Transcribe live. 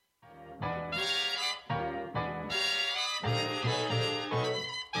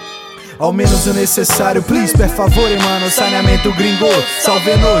ao menos o necessário. Please, per favor, mano, saneamento Gringos.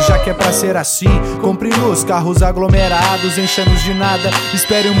 Salve-nos, já que é pra ser assim. Compre-nos, carros aglomerados, encha-nos de nada.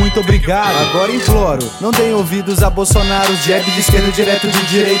 Espere muito obrigado. Agora imploro, não deem ouvidos a Bolsonaro. Jab de esquerda, direto de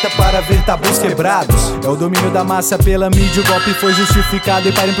direita para ver tabus quebrados. É o domínio da massa pela mídia, o golpe foi justificado.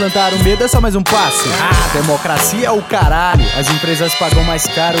 E para implantar o medo é só mais um passo. Democracia é o caralho. As empresas pagam mais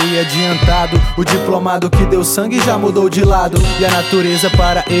caro e adiantado. O diplomado que deu sangue já mudou de lado. E a natureza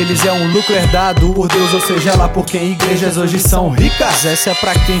para eles é um lucro herdado por Deus, ou seja lá por quem igrejas hoje são ricas. Essa é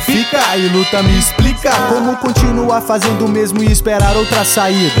pra quem fica, aí luta me explica como continuar fazendo o mesmo e esperar outra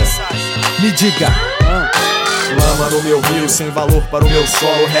saída. Me diga. Lama no meu rio, sem valor para o meu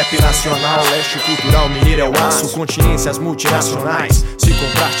solo. Rap nacional, leste cultural, mineiro é o aço. Continências multinacionais, se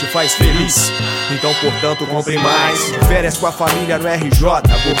comprar te faz feliz. Então, portanto, compre mais. Férias com a família no RJ,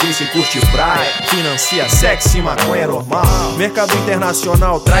 burguês que curte praia. Financia sexo e maconha normal. Mercado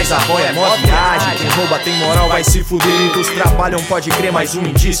internacional, traz a boia, é mó viagem. Quem rouba tem moral, vai se fuder. Muitos trabalham, pode crer, mais um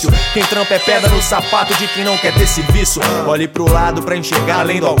indício. Quem trampa é pedra no sapato de quem não quer ter serviço. Olhe pro lado pra enxergar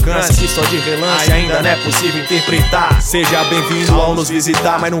além do alcance, que só de relance ainda não é possível interpretar. Seja bem-vindo ao nos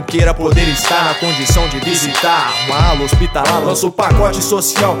visitar, mas não queira poder estar na condição de visitar uma ala hospitalar. Lança o pacote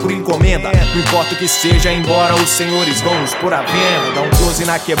social por encomenda, não importa o que seja, embora os senhores vão nos pôr à venda. Dá um close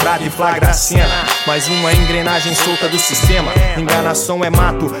na quebrada e flagra a cena, mais uma engrenagem solta do sistema. Enganação é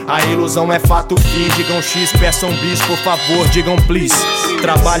mato, a ilusão é fato. Digam X, peçam bis, por favor, digam please.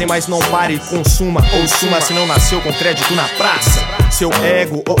 Trabalhe, mas não pare, consuma ou suma, se não nasceu com crédito na praça. Seu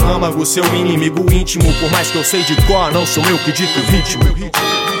ego ou âmago, seu inimigo íntimo. Por mais que eu sei de cor, não sou eu que dito o ritmo.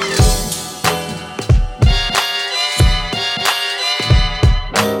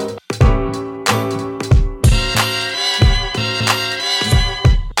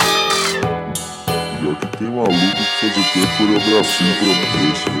 Pior que tem maluco que faz até coreografia pra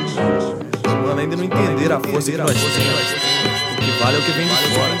preço. Mano, ainda não entenderam a força que nós temos. O que vale é o que vem de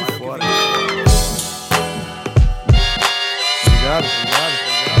fora. Obrigado.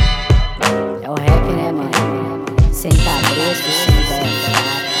 É o rap, né, mano? Sem cabresto, sem ideia.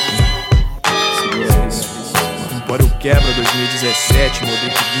 Empório Quebra 2017,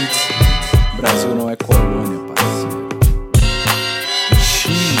 Drick Beats.